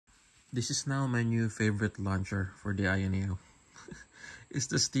This is now my new favorite launcher for the AYANEO. It's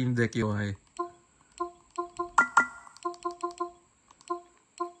the Steam Deck UI.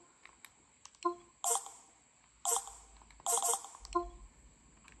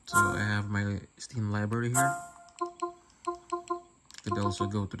 So I have my Steam library here. Could also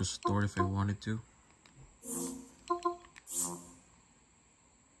go to the store if I wanted to.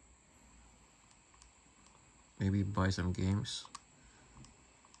 Maybe buy some games.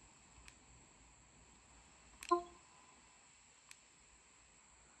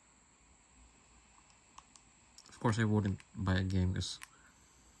 Of course I wouldn't buy a game because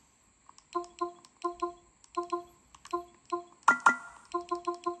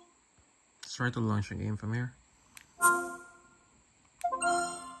let's try to launch a game from here.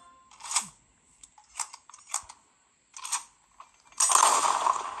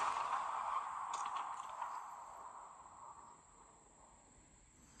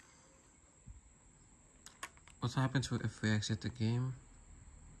 What happens if we exit the game?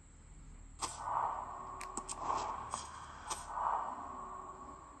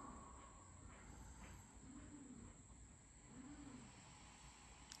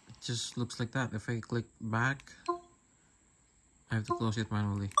 It just looks like that. If I click back, I have to close it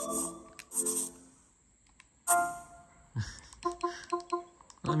manually.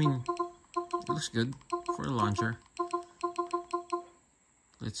 Well, I mean, it looks good for a launcher.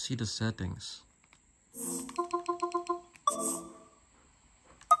 Let's see the settings.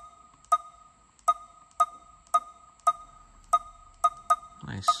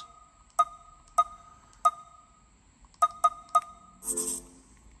 Nice.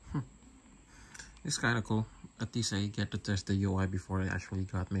 It's kind of cool. At least I get to test the UI before I actually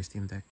got my Steam Deck.